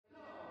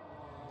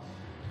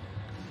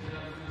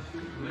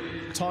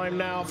Time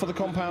now for the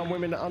compound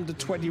women under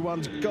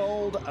 21's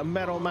gold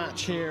medal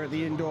match here at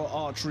the Indoor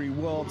Archery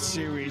World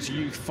Series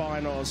Youth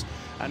Finals,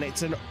 and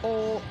it's an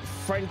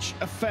all-French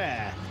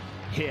affair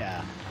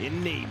here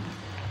in Nimes.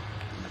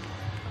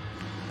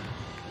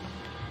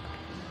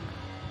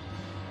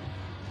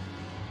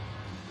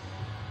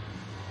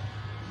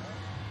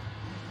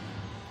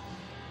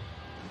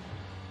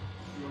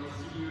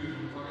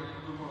 Representing France,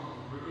 Leroy.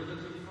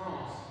 Representing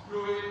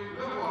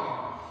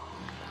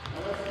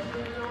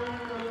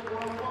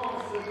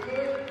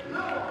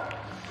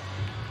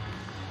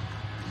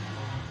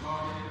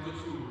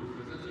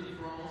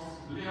France,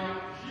 Lea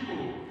Girault.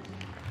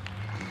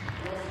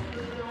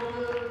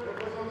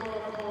 Représentant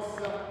la France,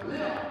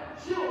 Lea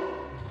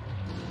Girault.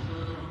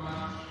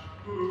 Match,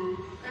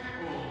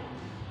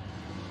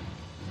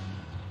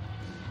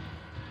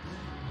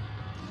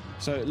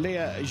 So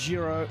Lea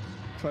Girault,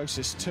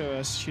 closest to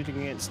us, shooting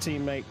against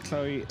teammate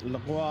Chloe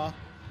Leroy.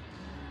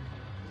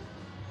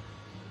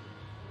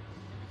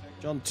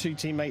 John, two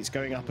teammates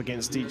going up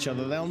against each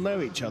other. They'll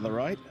know each other,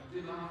 right?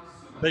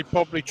 They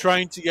probably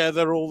train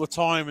together all the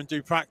time and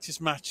do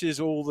practice matches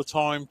all the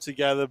time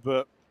together,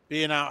 but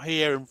being out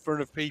here in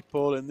front of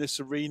people in this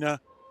arena,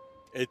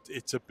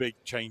 it's a big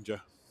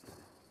changer.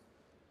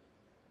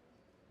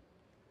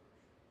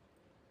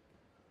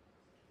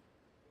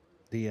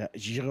 The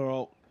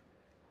Girault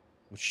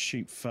will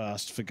shoot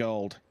first for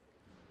gold.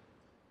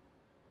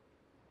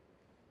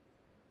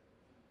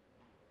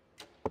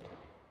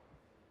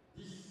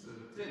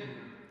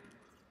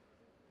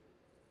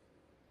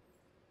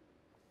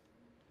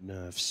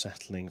 Nerve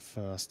settling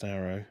first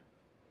arrow.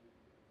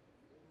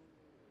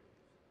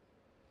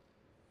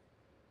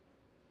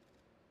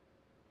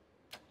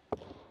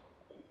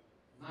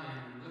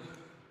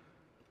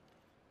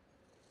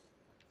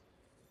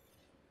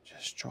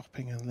 Just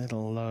dropping a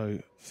little low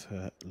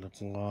for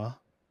Leroy.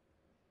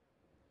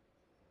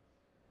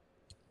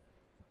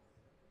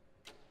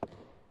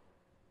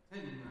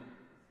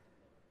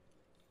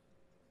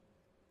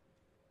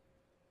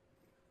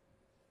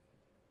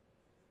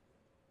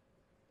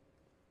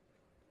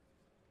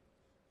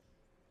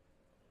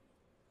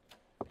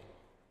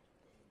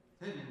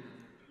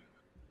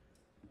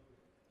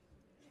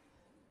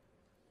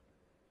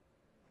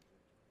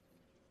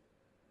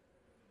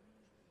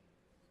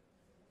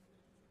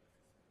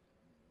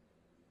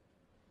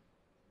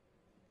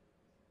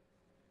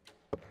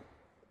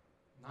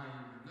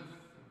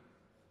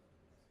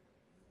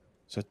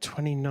 So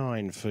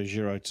 29 for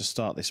Girault to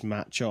start this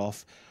match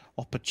off.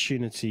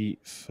 Opportunity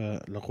for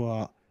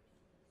Leroy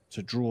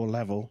to draw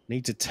level.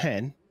 Needs a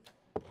 10.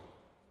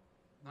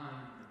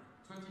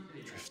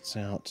 Drifts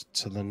out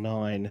to the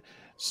 9.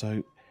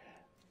 So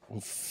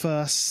on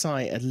first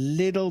sight, a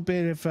little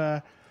bit of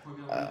a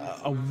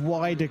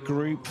wider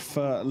group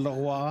for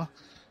Leroy.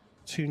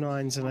 2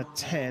 9s and a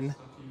 10.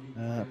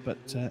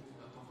 But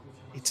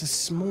it's a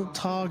small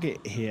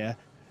target here.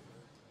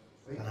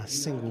 And a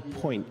single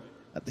point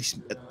at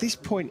this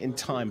point in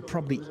time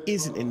probably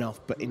isn't enough,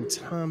 but in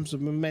terms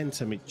of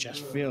momentum, it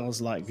just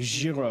feels like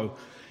Girault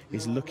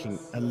is looking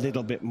a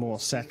little bit more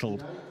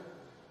settled.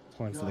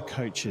 Time for the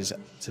coaches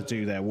to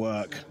do their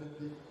work.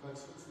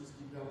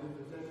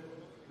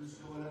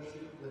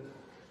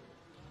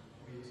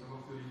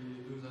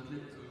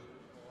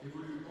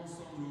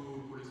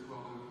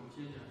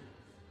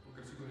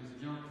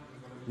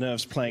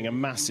 Nerves playing a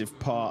massive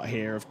part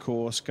here, of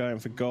course, going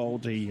for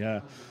gold,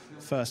 the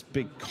first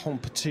big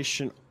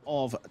competition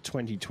of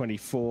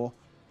 2024.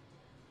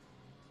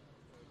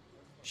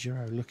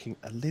 Girault looking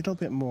a little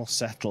bit more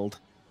settled.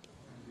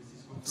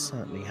 And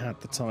certainly had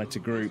the tighter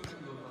group.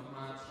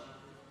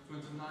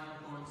 29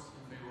 points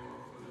in favor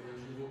of Lea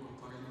Girault on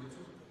target number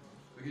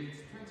 2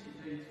 against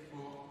 28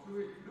 for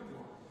Chloé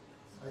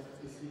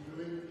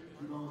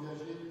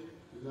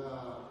Leroy.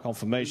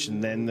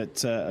 Confirmation then that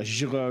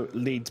Girault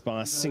leads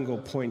by a single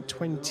point,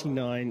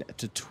 29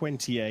 to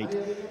 28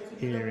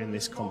 here in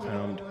this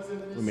compound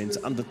women's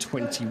under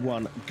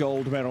 21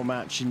 gold medal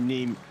match in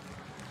Nimes.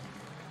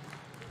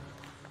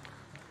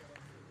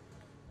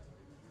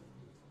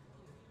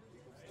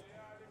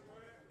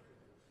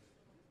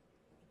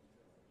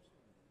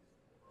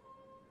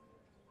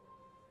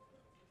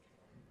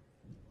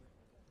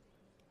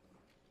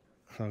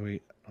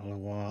 Chloe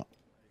Leroy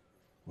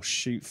will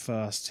shoot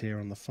first here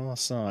on the far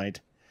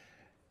side.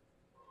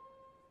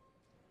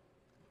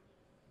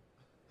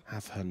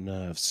 Have her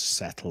nerves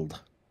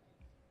settled.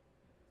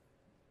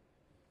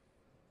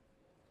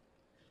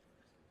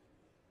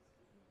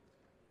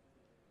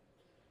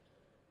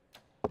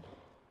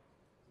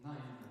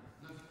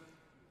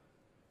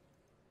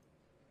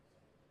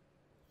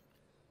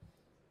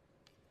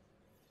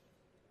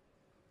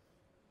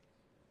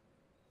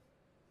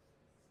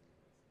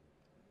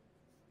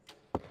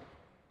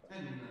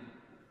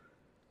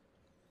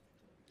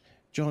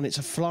 John, it's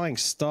a flying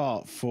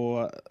start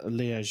for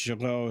Lea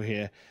Girault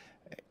here.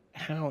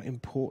 How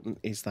important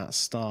is that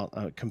start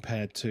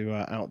compared to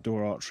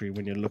outdoor archery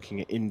when you're looking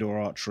at indoor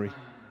archery?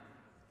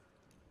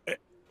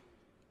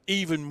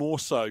 Even more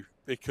so,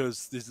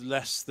 because there's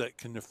less that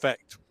can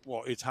affect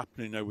what is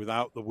happening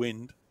without the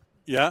wind.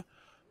 Yeah.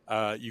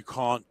 You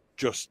can't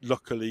just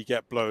luckily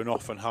get blown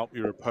off and help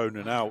your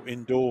opponent out.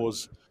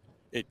 Indoors,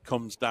 it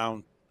comes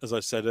down, as I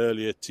said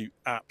earlier, to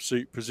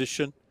absolute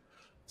position.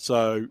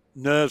 So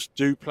nerves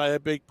do play a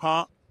big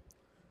part,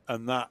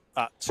 and that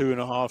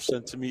 2.5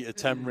 centimetre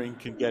 10 ring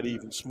can get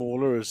even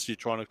smaller as you're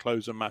trying to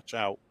close a match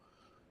out.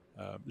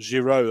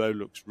 Girault, though,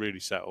 looks really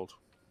settled.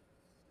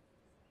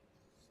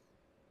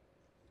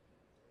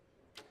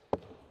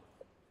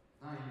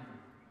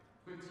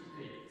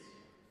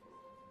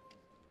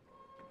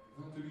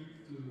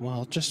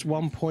 Well, just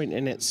 1 point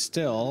in it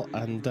still,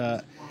 and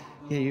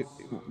yeah,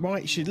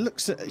 right. She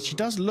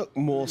does look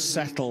more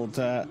settled,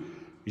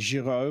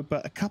 Girault,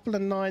 but a couple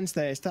of nines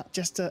there. Is that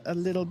just a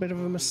little bit of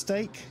a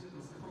mistake?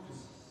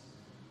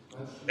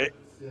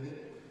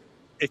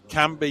 It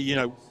can be, you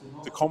know,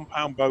 the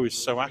compound bow is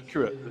so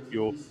accurate that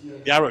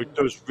the arrow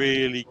does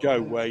really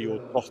go where your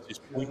dot is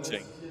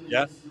pointing.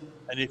 Yeah.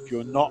 And if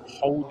you're not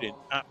holding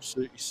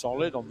absolutely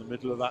solid on the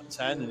middle of that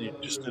 10 and you're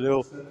just a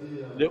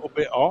little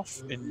bit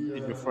off in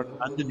your front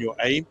hand and your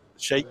aim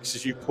shakes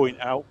as you point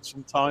out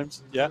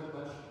sometimes, yeah,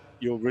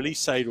 your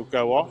release aid will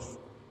go off,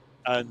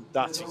 and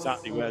that's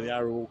exactly where the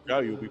arrow will go.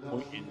 You'll be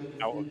pointing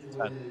out of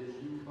the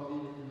 10.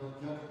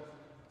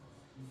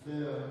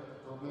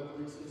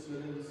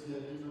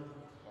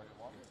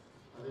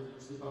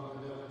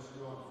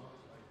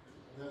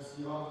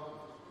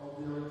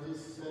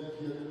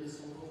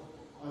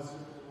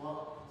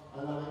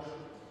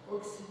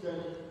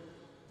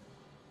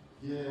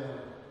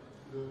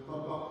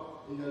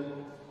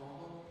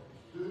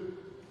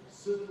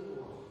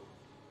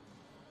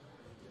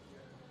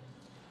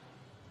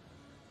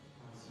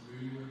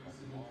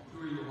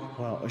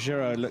 Well,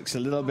 Girault looks a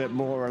little bit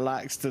more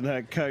relaxed than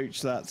her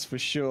coach, that's for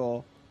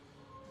sure.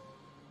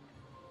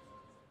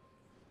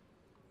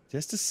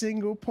 Just a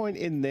single point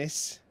in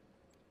this.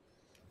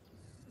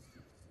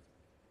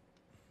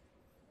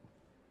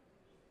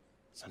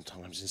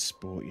 Sometimes in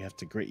sport you have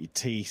to grit your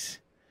teeth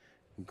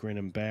and grin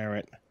and bear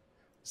it.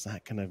 Is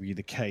that going to be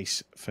the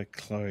case for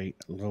Chloé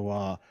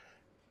Leroy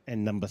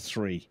in number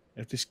 3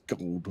 of this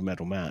gold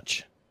medal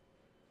match?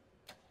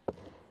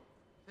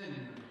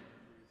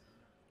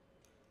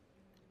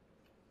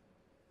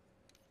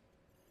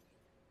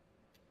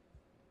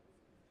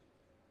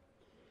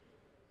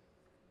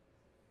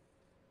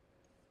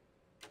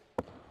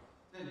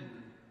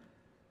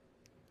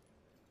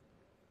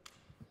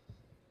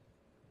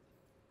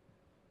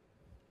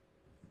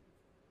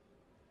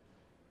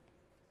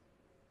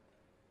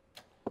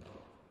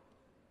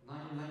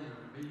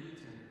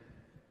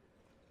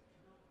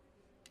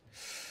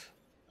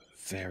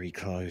 Very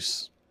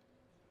close.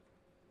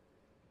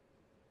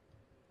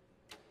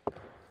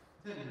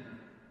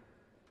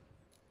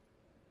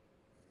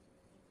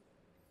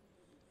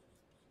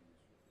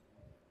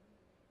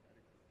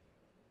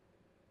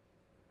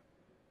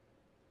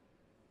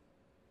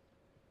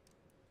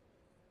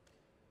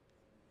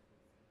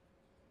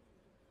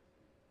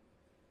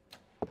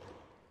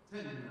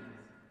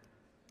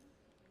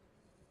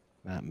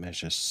 That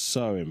measure's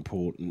so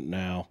important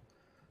now.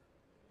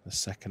 The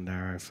second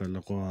arrow for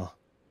Leroy.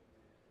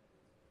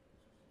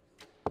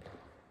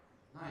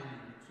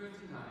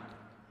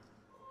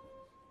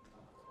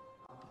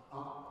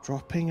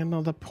 Dropping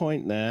another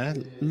point there.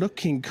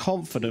 Looking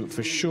confident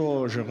for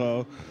sure,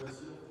 Girault.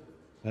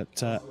 But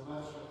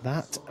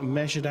that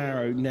measured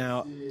arrow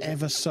now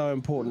ever so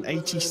important.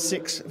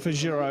 86 for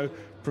Girault,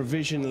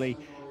 provisionally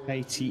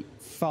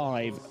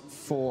 85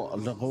 for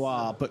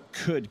Leroy, but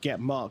could get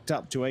marked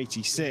up to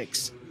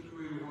 86.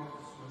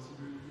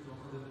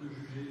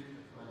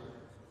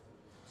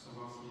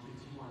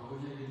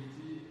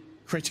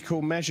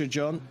 Critical measure,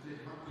 John.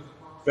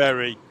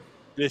 Very.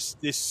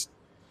 This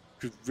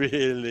could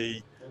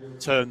really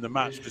turn the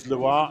match because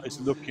Leroy is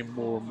looking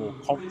more and more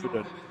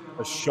confident.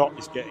 Her shot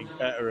is getting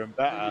better and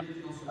better.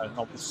 And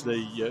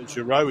obviously,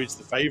 Girault is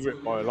the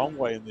favourite by a long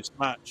way in this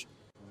match.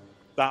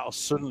 That'll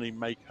suddenly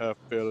make her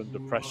feel under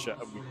pressure,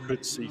 and we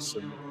could see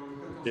some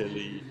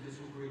really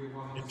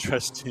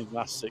interesting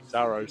last 6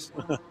 arrows.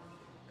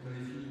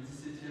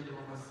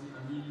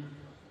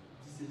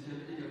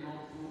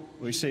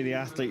 We see the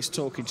athletes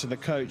talking to the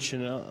coach,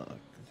 and I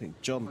think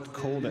John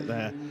called it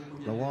there.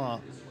 Leroy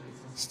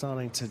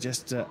starting to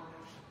just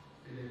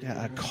get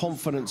her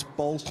confidence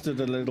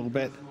bolstered a little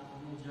bit.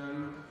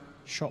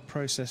 Shot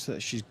process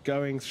that she's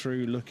going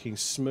through looking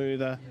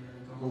smoother,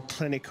 more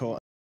clinical.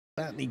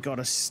 Certainly got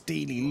a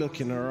steely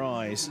look in her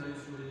eyes.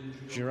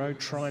 Girault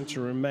trying to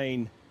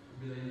remain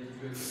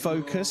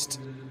focused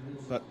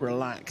but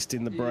relaxed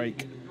in the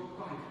break.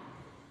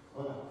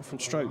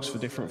 Different strokes for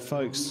different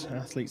folks.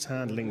 Athletes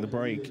handling the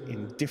break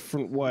in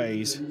different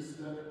ways.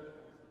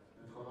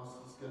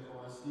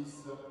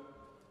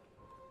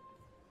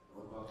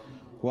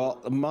 Well,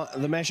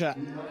 the measure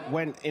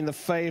went in the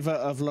favor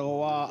of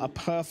Leroy. A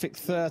perfect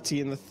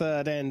 30 in the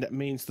third end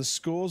means the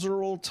scores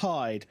are all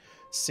tied.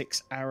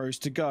 6 arrows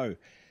to go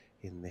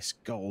in this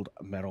gold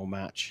medal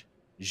match.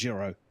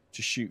 Girault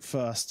to shoot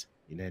first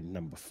in end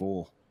number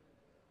 4.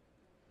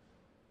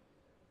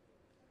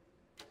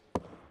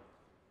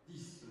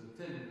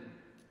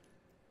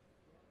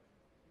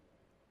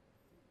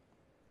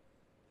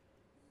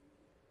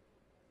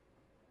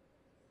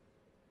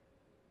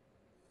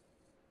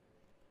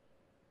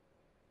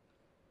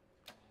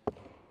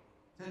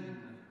 10.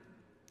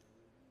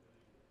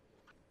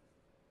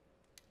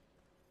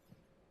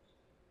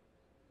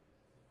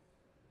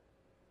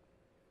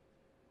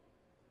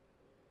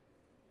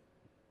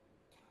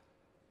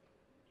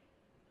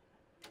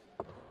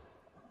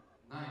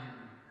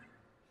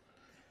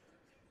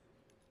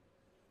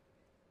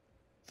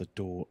 The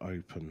door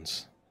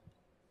opens.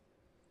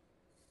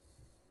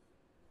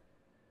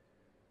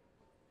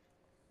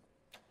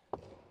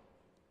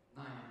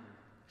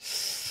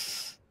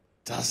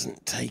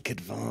 Doesn't take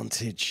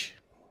advantage.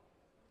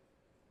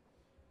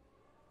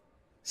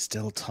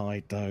 Still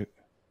tied though.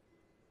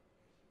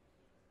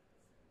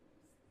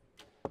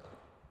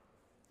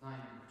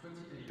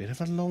 28. Bit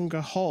of a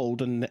longer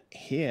hold, and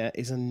here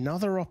is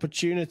another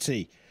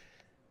opportunity.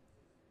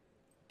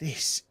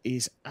 This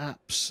is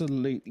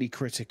absolutely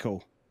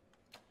critical.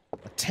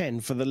 A 10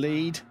 for the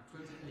lead.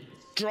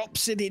 28.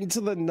 Drops it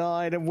into the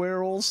 9, and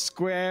we're all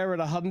square at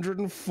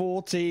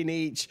 114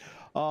 each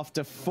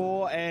after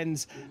 4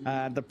 ends,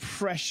 and the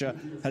pressure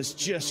has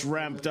just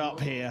ramped up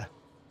here.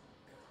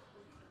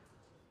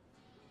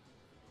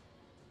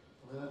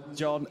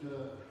 John,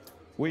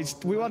 we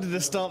wanted to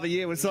start the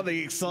year with something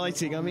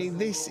exciting. I mean,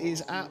 this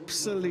is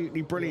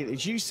absolutely brilliant.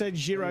 As you said,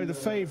 Girault the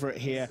favourite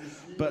here,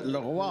 but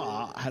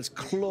Leroy has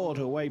clawed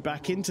her way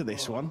back into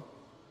this one.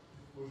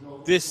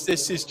 This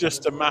is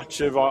just a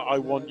match of I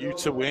want you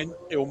to win,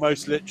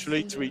 almost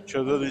literally to each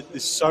other.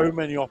 There's so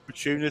many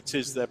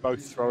opportunities they're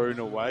both throwing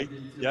away.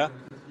 Yeah,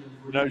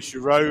 you know,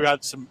 Girault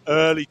had some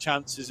early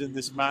chances in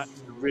this match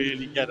to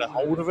really get a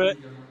hold of it,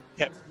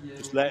 kept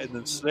just letting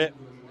them slip.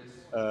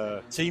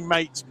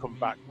 Teammates come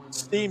back,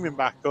 steaming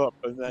back up,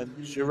 and then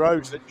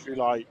Giraud's literally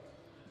like,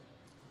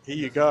 here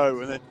you go,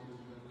 and then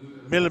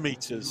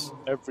millimeters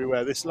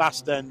everywhere. This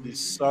last end is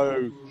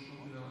so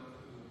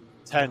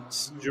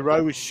tense.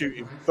 Girault is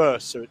shooting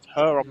first, so it's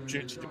her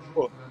opportunity to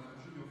put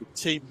the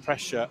team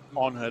pressure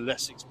on her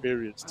less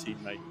experienced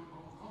teammate.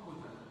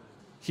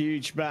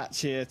 Huge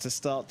match here to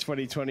start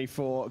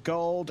 2024.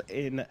 Gold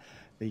in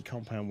the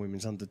compound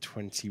women's under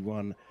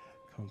 21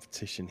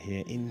 competition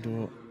here.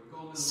 Indoor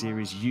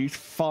series youth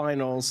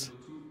finals.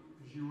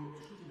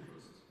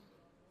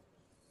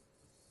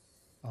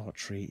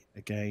 Archery,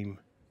 a game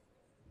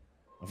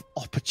of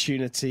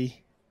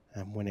opportunity,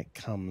 and when it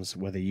comes,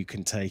 whether you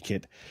can take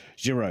it.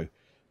 Girault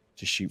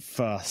to shoot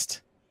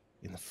first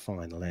in the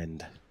final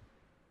end.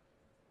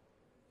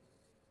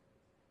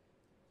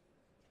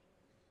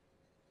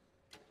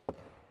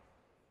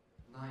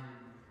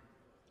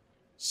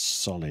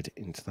 Solid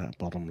into that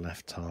bottom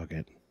left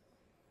target.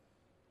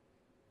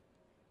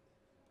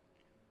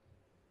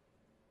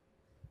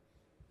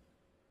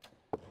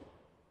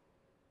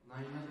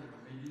 Maybe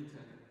 10.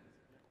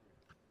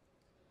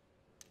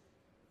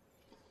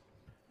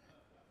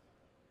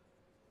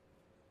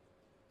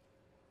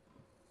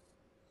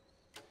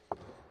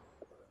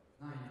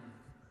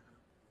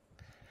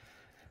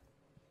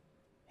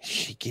 Is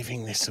she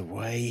giving this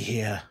away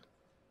here?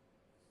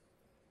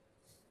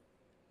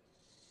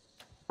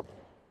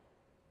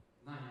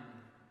 9.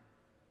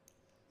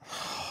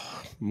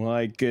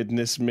 My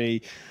goodness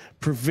me.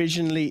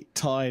 Provisionally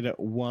tied at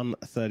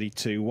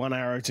 132. 1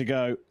 arrow to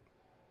go.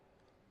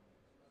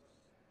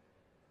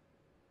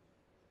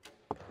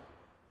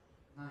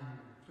 9.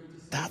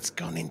 That's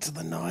gone into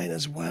the 9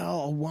 as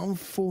well. A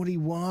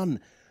 141.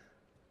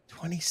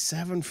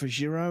 27 for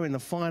Girault in the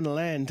final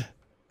end.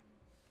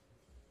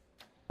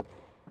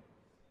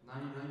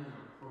 9,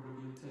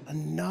 probably 10.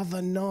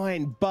 Another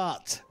 9,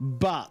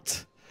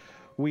 but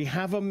we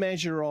have a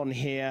measure on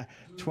here.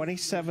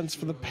 27s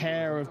for the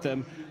pair of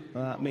them.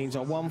 That means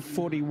a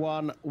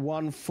 141,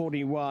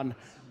 141.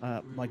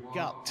 My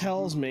gut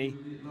tells me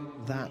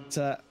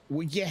that,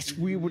 yes,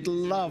 we would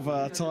love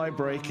a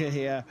tiebreaker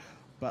here,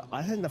 but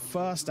I think the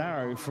first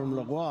arrow from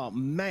Leroy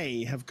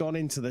may have gone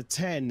into the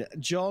 10.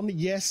 John,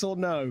 yes or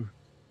no?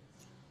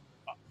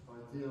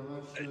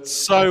 It's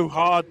so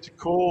hard to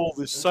call.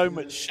 There's so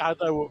much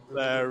shadow up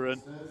there,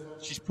 and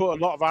she's put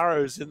a lot of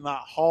arrows in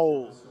that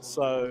hole,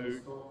 so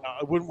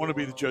I wouldn't want to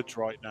be the judge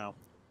right now.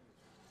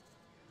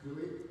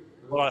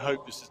 Well, I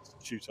hope this is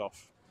a shoot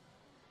off.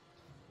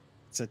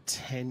 It's a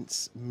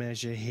tense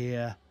measure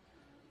here.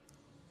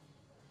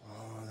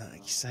 Oh,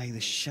 like you say,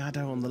 the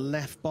shadow on the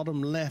left,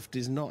 bottom left,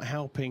 is not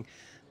helping.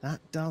 That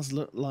does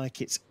look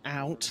like it's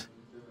out.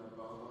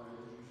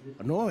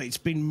 No, it's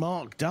been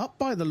marked up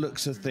by the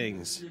looks of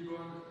things.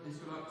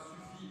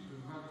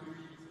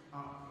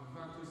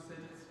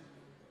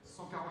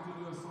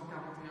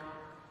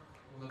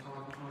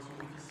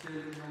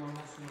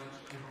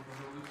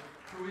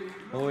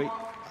 Oi.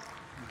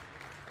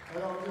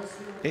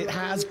 It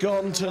has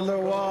gone to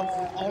Leroy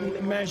on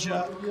the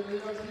measure.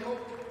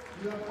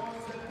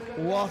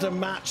 What a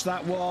match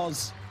that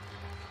was.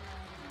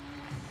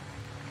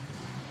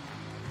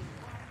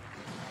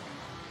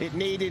 It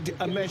needed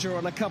a measure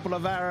on a couple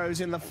of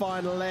arrows in the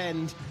final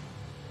end.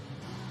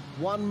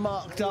 One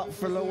marked up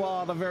for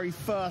Leroy, the very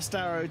first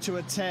arrow, to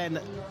a 10.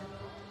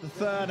 The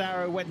third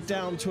arrow went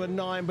down to a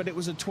 9, but it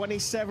was a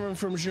 27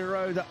 from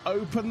Girault that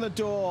opened the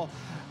door,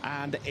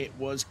 and it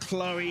was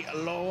Chloé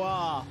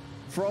Leroy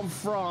from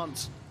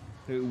France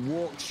who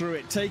walked through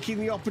it, taking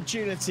the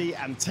opportunity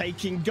and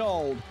taking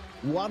gold.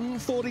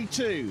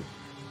 142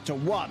 to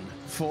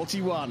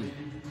 141.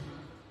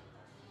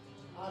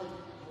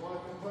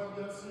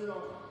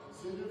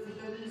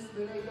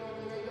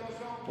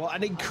 What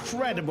an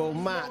incredible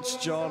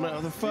match, John.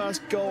 The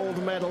first gold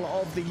medal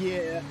of the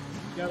year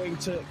going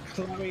to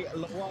Chloe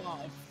Leroy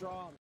of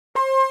France.